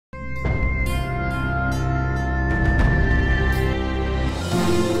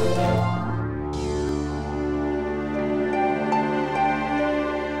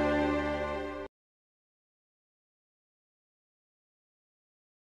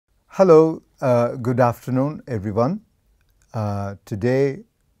Hello, good afternoon, everyone. Today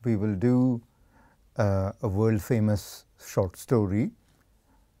we will do a world famous short story.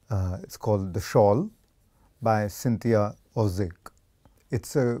 It's called The Shawl by Cynthia Ozick.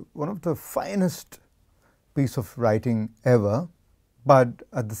 It's one of the finest piece of writing ever, but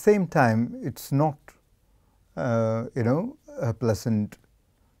at the same time, it's not, a pleasant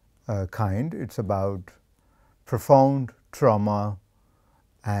kind. It's about profound trauma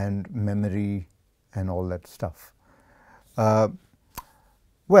and memory and all that stuff. Cynthia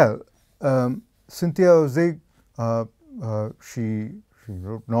Ozick, she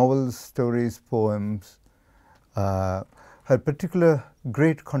wrote novels, stories, poems. Her particular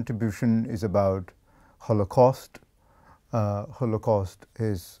great contribution is about Holocaust. Holocaust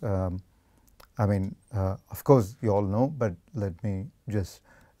is, of course, you all know, but let me just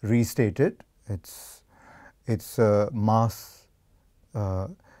restate it. It's a mass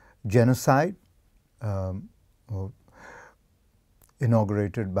genocide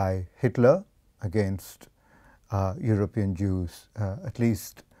inaugurated by Hitler against European Jews. At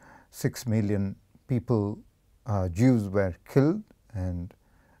least 6 million people, Jews, were killed, and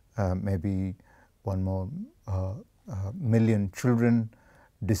maybe 1 more million children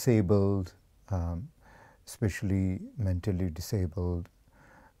disabled, especially mentally disabled,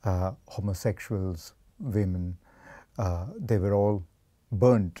 homosexuals, women. They were all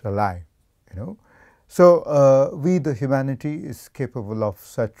burnt alive, So we, the humanity, is capable of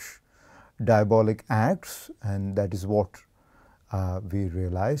such diabolic acts, and that is what we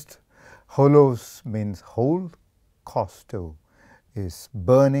realized. Holos means whole, kosto is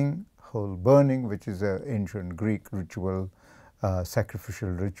burning, whole burning, which is an ancient Greek ritual,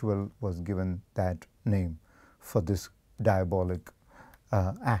 sacrificial ritual was given that name for this diabolic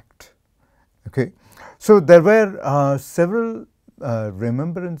act. Okay, so there were several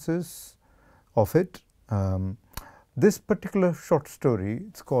remembrances of it. This particular short story,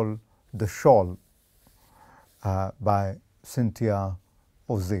 it's called The Shawl by Cynthia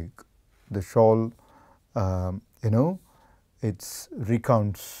Ozick. The Shawl, it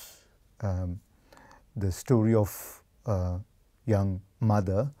recounts the story of a young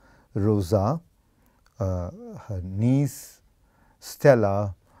mother, Rosa, her niece,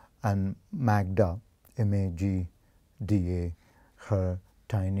 Stella, and Magda, M-A-G-D-A, her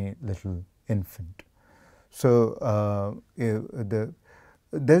tiny little infant. So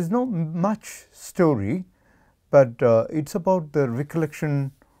there's not much story, but it's about the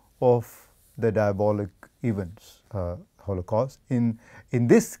recollection of the diabolic events, Holocaust. In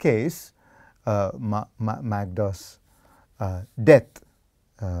this case, Magda's death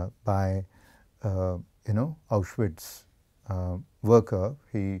by Auschwitz worker.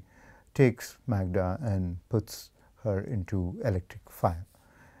 He takes Magda and puts her into electric fire.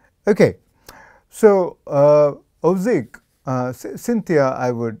 Okay, so Ozick, Cynthia,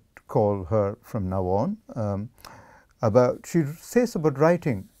 I would call her from now on. She says about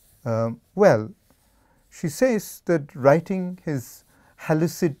writing. She says that writing is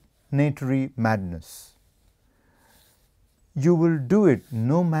hallucinatory madness. You will do it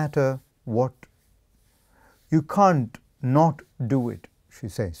no matter what. You can't not do it, she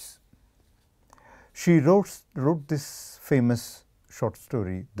says. She wrote this famous short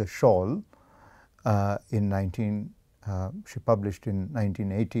story, The Shawl, she published in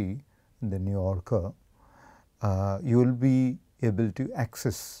 1980 in the New Yorker. You will be able to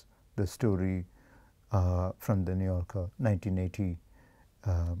access the story from the New Yorker 1980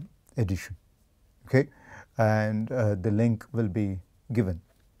 edition. Okay, and the link will be given.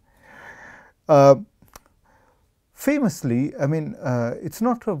 Famously, it's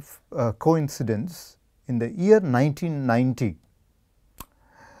not a coincidence. In the year 1990,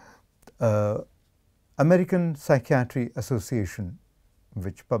 American Psychiatry Association,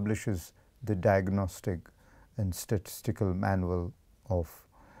 which publishes the Diagnostic and Statistical Manual of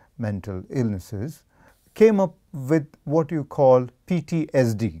Mental Illnesses, came up with what you call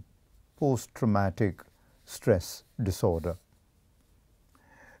PTSD, post-traumatic stress disorder.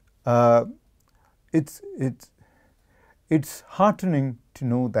 It's heartening to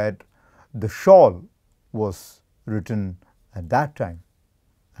know that The Shawl was written at that time,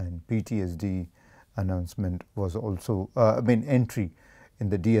 and PTSD announcement was also, entry in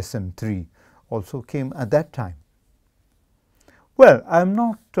the DSM-3 also came at that time. Well, I'm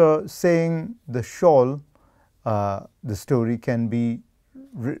not saying The Shawl, the story can be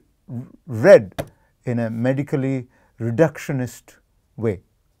read in a medically reductionist way.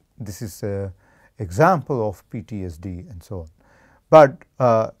 This is an example of PTSD and so on. But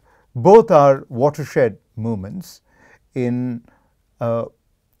both are watershed moments in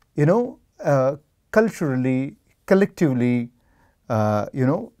you know, culturally, collectively, you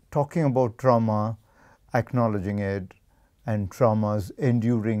know, talking about trauma, acknowledging it, and trauma's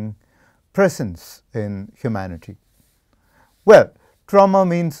enduring presence in humanity. Well, trauma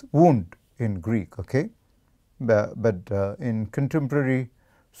means wound in Greek, okay? But in contemporary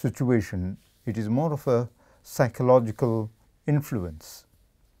situation, it is more of a psychological influence.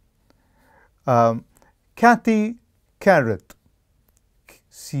 Kathy Caruth,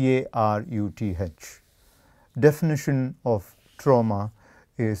 C-A-R-U-T-H, definition of trauma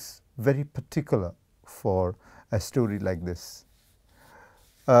is very particular for a story like this.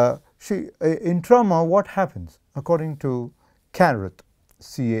 In trauma, what happens? According to Caruth,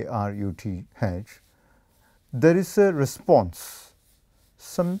 C-A-R-U-T-H, there is a response,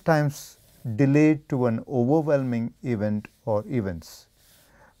 sometimes delayed to an overwhelming event or events,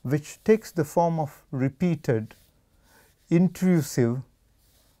 which takes the form of repeated, intrusive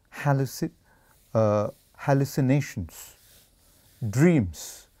hallucinations,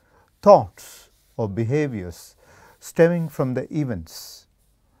 dreams, thoughts, or behaviors stemming from the events,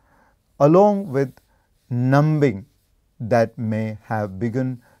 along with numbing that may have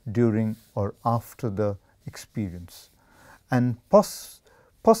begun during or after the experience, and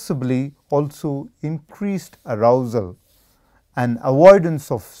possibly also increased arousal and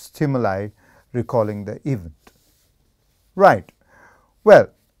avoidance of stimuli recalling the event. Right. Well,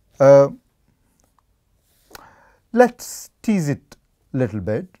 let's tease it a little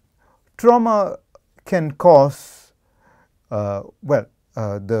bit. Trauma can cause, the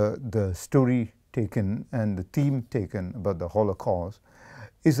story taken and the theme taken about the Holocaust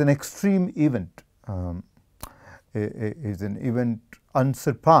is an extreme event, is an event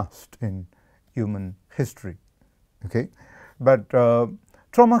unsurpassed in human history. Okay, but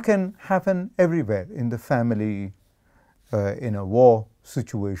trauma can happen everywhere, in the family, in a war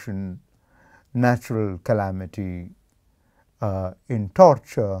situation, natural calamity, in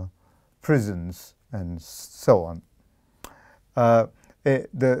torture, prisons, and so on.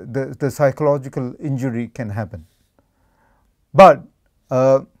 The psychological injury can happen. But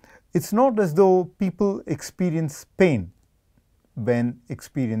it's not as though people experience pain when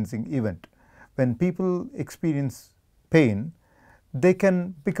experiencing event. When people experience pain, they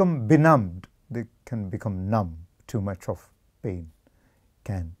can become benumbed. They can become numb. Too much of pain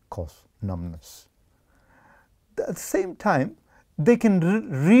can cause numbness. At the same time, they can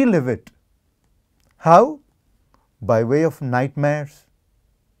relive it. How? By way of nightmares,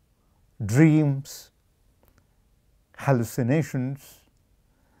 dreams, hallucinations,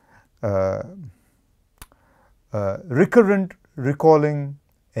 recurrent recalling,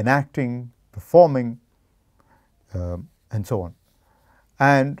 enacting, performing, and so on.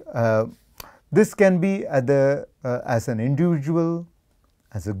 And this can be as an individual,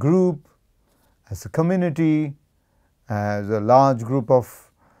 as a group, as a community, as a large group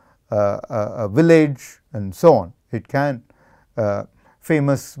of a village, and so on. It can,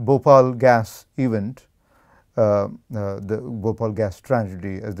 famous Bhopal gas event, the Bhopal gas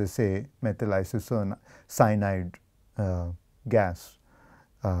tragedy, as they say, methyl isocyanide gas,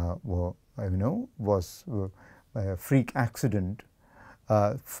 was a freak accident.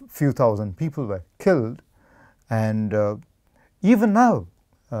 Few thousand people were killed, and even now,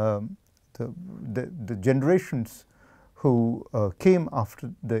 the generations who came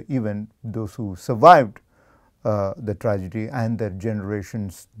after the event, those who survived the tragedy, and their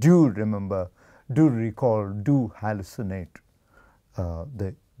generations do remember, do recall, do hallucinate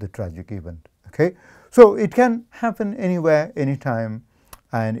the tragic event. Okay, so it can happen anywhere, anytime,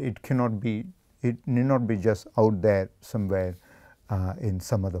 and it need not be just out there somewhere in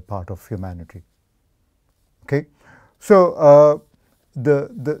some other part of humanity. Okay, so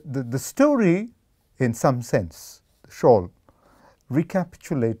the story, in some sense, Shawl,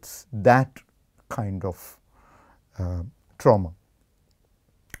 recapitulates that kind of trauma.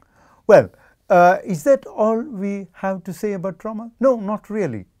 Well, is that all we have to say about trauma? No, not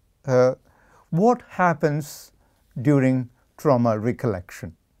really. What happens during trauma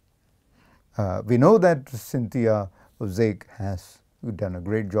recollection? We know that Cynthia Ozick has done a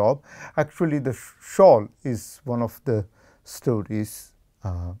great job. Actually, the Shawl is one of the stories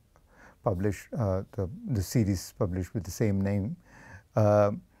published, the series published with the same name.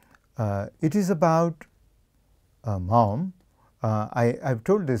 It is about a mom. I've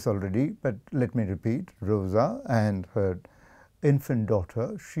told this already, but let me repeat. Rosa and her infant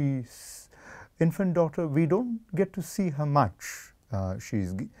daughter. Infant daughter, we don't get to see her much.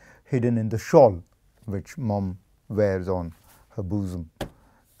 She's hidden in the shawl which mom wears on her bosom,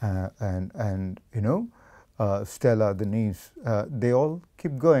 and Stella, the niece, they all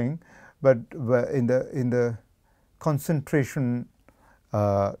keep going, but in the concentration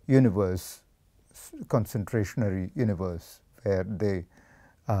universe, concentrationary universe, where they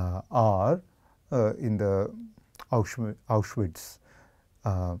are in the Auschwitz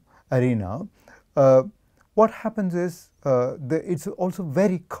arena, what happens is it's also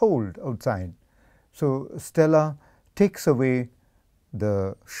very cold outside. So Stella takes away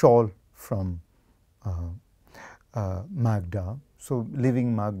the shawl from Magda, so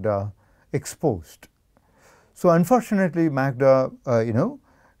leaving Magda exposed. So unfortunately, Magda,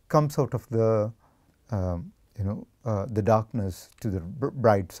 comes out of the the darkness to the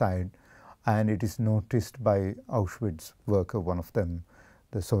bright side, and it is noticed by Auschwitz worker, one of them,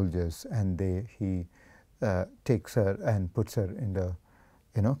 the soldiers, and he takes her and puts her in the,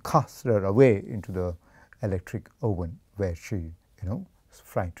 casts her away into the electric oven, where she, is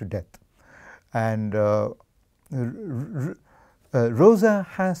fried to death. And Rosa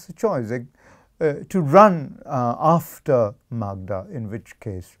has a choice to run after Magda, in which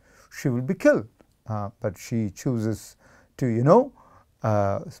case she will be killed. But she chooses to,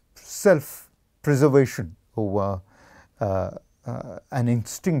 self-preservation over an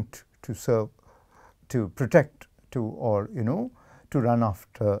instinct to serve, to protect, or to run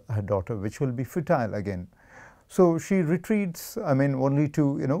after her daughter, which will be futile again. So she retreats. I mean, only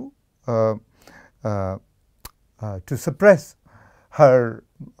to to suppress her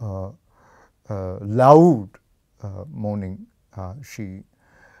loud moaning. She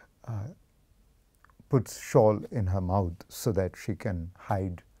puts shawl in her mouth so that she can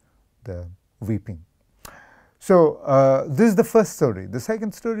hide the weeping. So this is the first story. The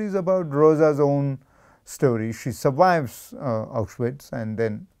second story is about Rosa's own story. She survives Auschwitz and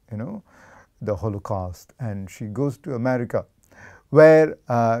then, the Holocaust, and she goes to America, where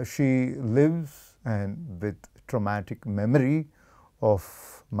she lives and with traumatic memory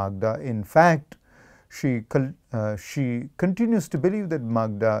of Magda. In fact, she continues to believe that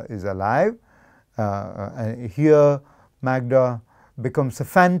Magda is alive. And here Magda becomes a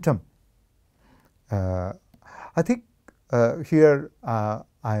phantom. I think here I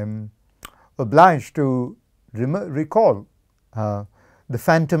am obliged to recall the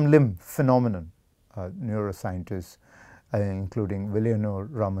phantom limb phenomenon. Neuroscientists, including Villanur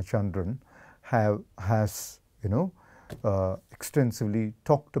Ramachandran, has extensively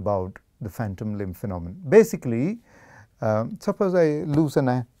talked about the phantom limb phenomenon. Basically, suppose I lose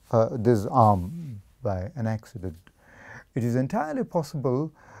this arm by an accident. It is entirely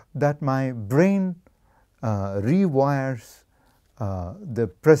possible that my brain rewires the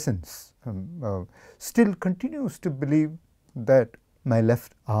presence, still continues to believe that my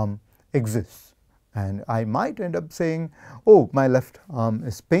left arm exists, and I might end up saying, oh, my left arm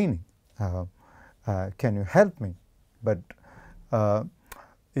is paining, can you help me? But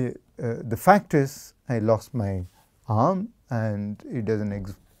the fact is, I lost my arm and it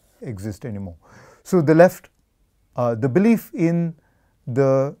doesn't exist anymore. So the belief in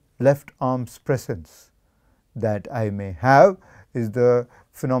the left arm's presence that I may have is the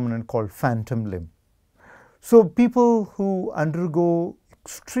phenomenon called phantom limb. So people who undergo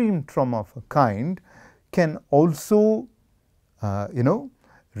extreme trauma of a kind can also,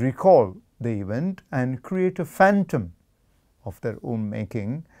 recall the event and create a phantom of their own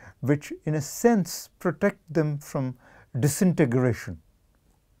making, which in a sense protect them from disintegration.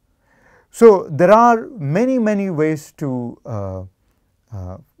 So there are many, many ways to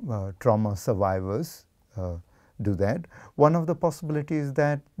trauma survivors do that. One of the possibilities is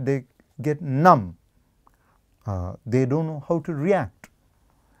that they get numb. They don't know how to react.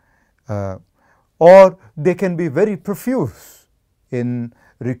 Or they can be very profuse in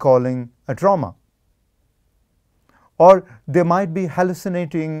recalling a trauma. Or they might be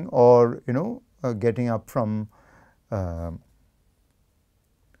hallucinating or, getting up from,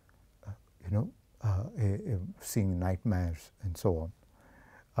 seeing nightmares and so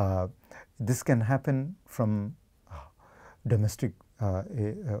on. This can happen from domestic,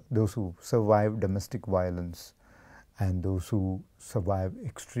 those who survive domestic violence and those who survive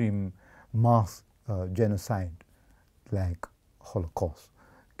extreme mass genocide like Holocaust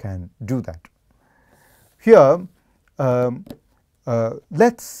can do that. Here,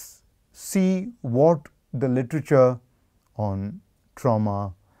 let's see what the literature on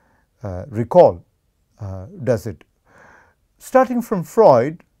trauma recall does it. Starting from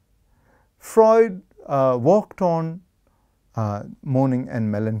Freud worked on mourning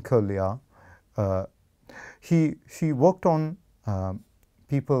and melancholia. He worked on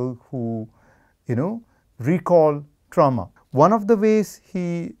people who, recall trauma. One of the ways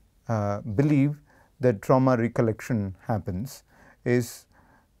he believed that trauma recollection happens is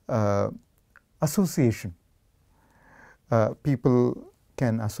association. People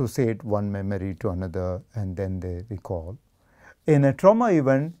can associate one memory to another and then they recall. In a trauma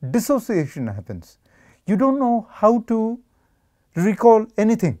event, dissociation happens. You don't know how to recall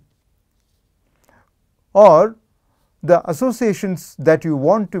anything, or the associations that you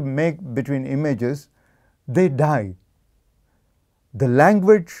want to make between images, they die. The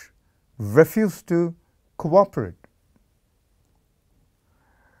language refuses to cooperate.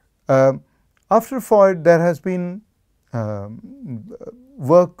 After Freud, there has been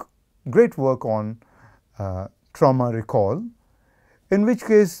great work on trauma recall, in which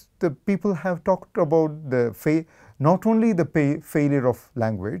case the people have talked about the not only the failure of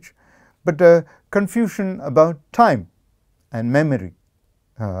language, but confusion about time and memory.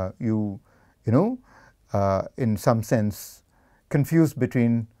 In some sense, confused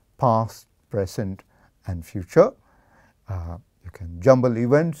between past, present, and future. You can jumble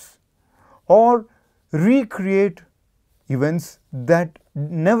events or recreate events that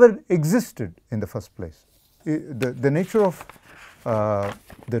never existed in the first place. The nature of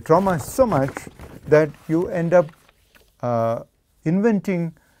the trauma is so much that you end up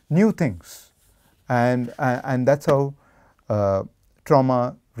inventing new things, and that's how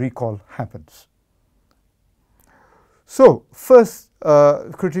trauma recall happens. So, first,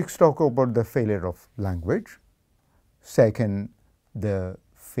 critics talk about the failure of language. Second, the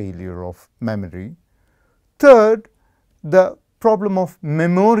failure of memory. Third, the problem of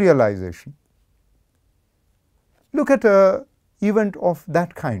memorialization. Look at an event of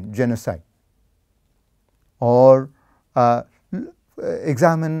that kind, genocide, or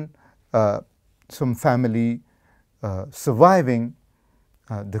examine some family surviving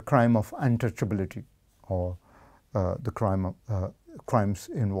the crime of untouchability, or the crimes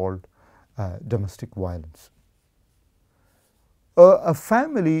involved domestic violence. A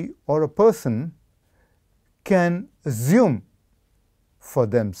family or a person can assume for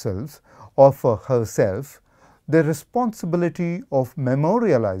themselves or for herself the responsibility of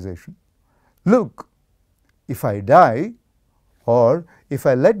memorialization. Look, if I die or if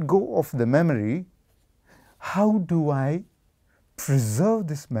I let go of the memory, how do I preserve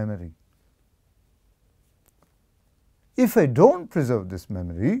this memory? If I don't preserve this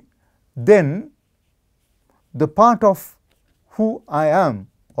memory, then the part of who I am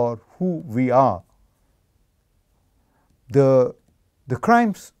or who we are, the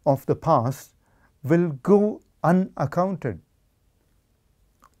crimes of the past will go unaccounted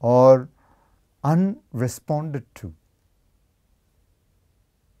or unresponded to.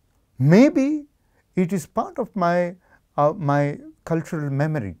 Maybe it is part of my cultural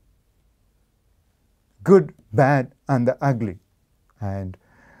memory, good, bad, and the ugly. And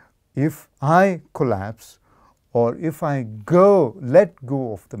if I collapse, or if I let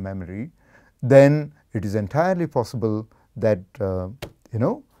go of the memory, then it is entirely possible that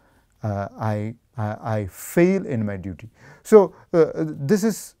I fail in my duty. So this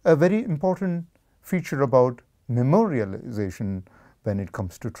is a very important feature about memorialization when it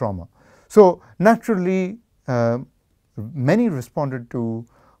comes to trauma. So naturally, many responded to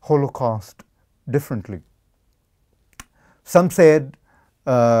Holocaust differently. Some said,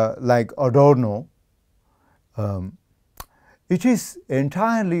 like Adorno, it is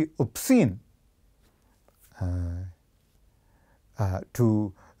entirely obscene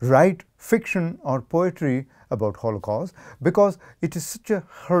to write fiction or poetry about Holocaust, because it is such a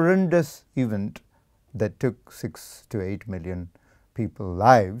horrendous event that took 6 to 8 million people's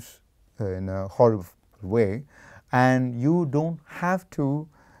lives in a horrible way, and you don't have to,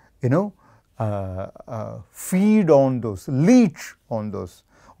 feed on those, leech on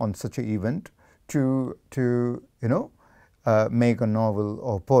such an event to make a novel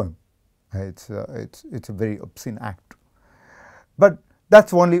or poem. It's a very obscene act. But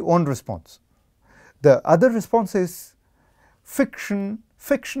that's only one response. The other response is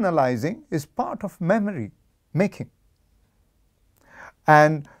fictionalizing is part of memory making.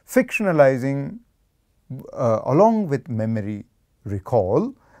 And fictionalizing along with memory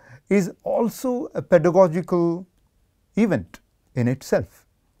recall is also a pedagogical event in itself.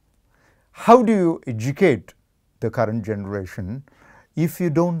 How do you educate the current generation if you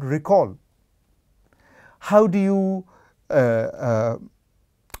don't recall? How do you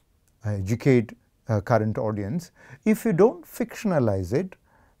educate a current audience if you don't fictionalize it,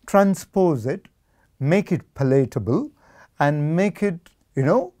 transpose it, make it palatable, and make it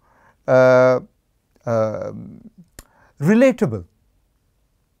relatable?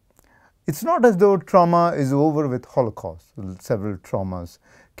 It's not as though trauma is over with Holocaust. Several traumas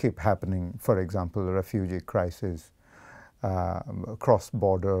keep happening. For example, refugee crisis,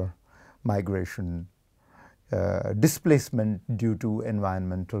 cross-border migration, displacement due to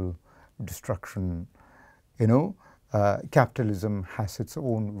environmental destruction. Capitalism has its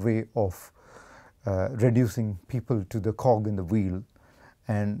own way of reducing people to the cog in the wheel,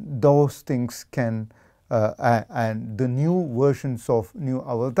 and those things can and the new versions of new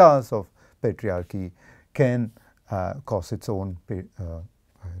avatars of patriarchy can cause its own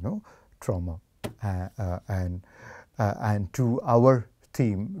trauma, and to our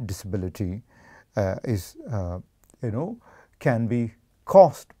theme, disability is can be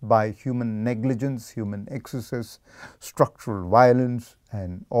caused by human negligence, human excesses, structural violence,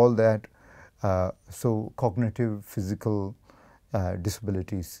 and all that. So cognitive, physical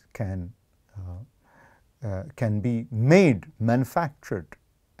disabilities can be made, manufactured,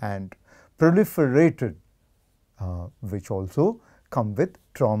 and proliferated, which also come with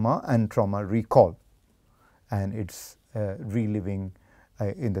trauma and trauma recall, and it's reliving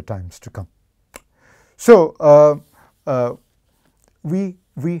in the times to come. So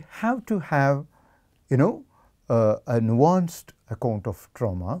we have to have a nuanced account of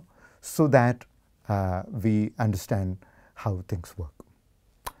trauma so that we understand how things work.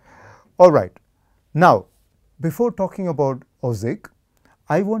 All right. Now, before talking about Ozick,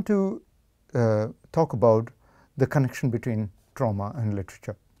 I want to talk about the connection between trauma and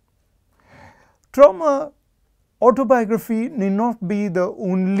literature. Trauma autobiography need not be the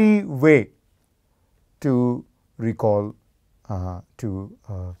only way to recall, to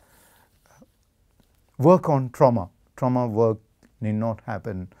work on trauma. Trauma work need not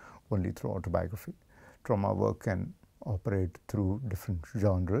happen only through autobiography. Trauma work can operate through different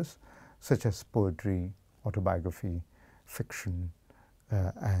genres such as poetry, autobiography, fiction,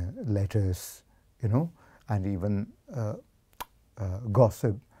 letters, and even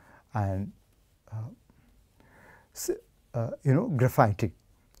gossip and graffiti.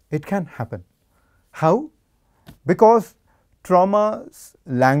 It can happen. How? Because trauma's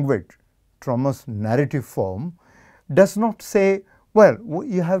language, trauma's narrative form does not say, well,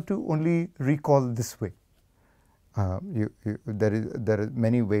 you have to only recall this way. There is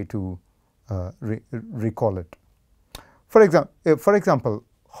many ways to recall it. For example,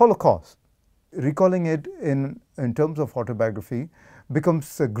 Holocaust, recalling it in terms of autobiography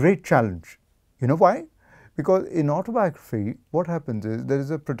becomes a great challenge. You know why? Because in autobiography, what happens is there is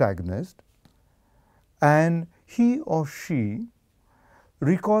a protagonist, and he or she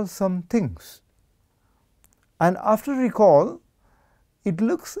recalls some things. And after recall, it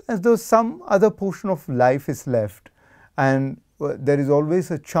looks as though some other portion of life is left, and there is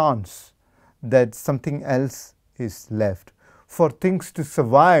always a chance that something else is left for things to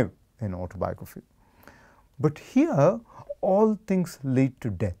survive in autobiography. But here, all things lead to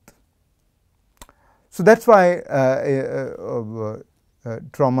death. So that's why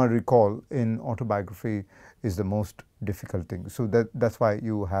trauma recall in autobiography is the most difficult thing. So that's why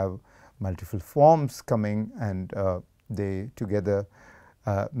you have multiple forms coming, and they together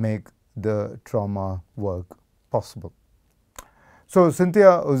make the trauma work possible. So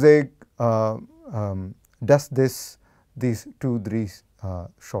Cynthia Ozick does these 2-3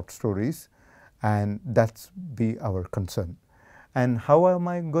 short stories, and that's be our concern. And how am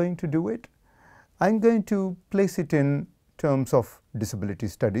I going to do it? I'm going to place it in terms of disability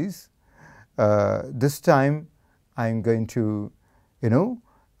studies. This time I'm going to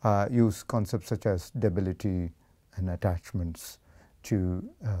use concepts such as debility and attachments to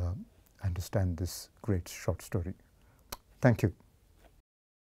understand this great short story. Thank you.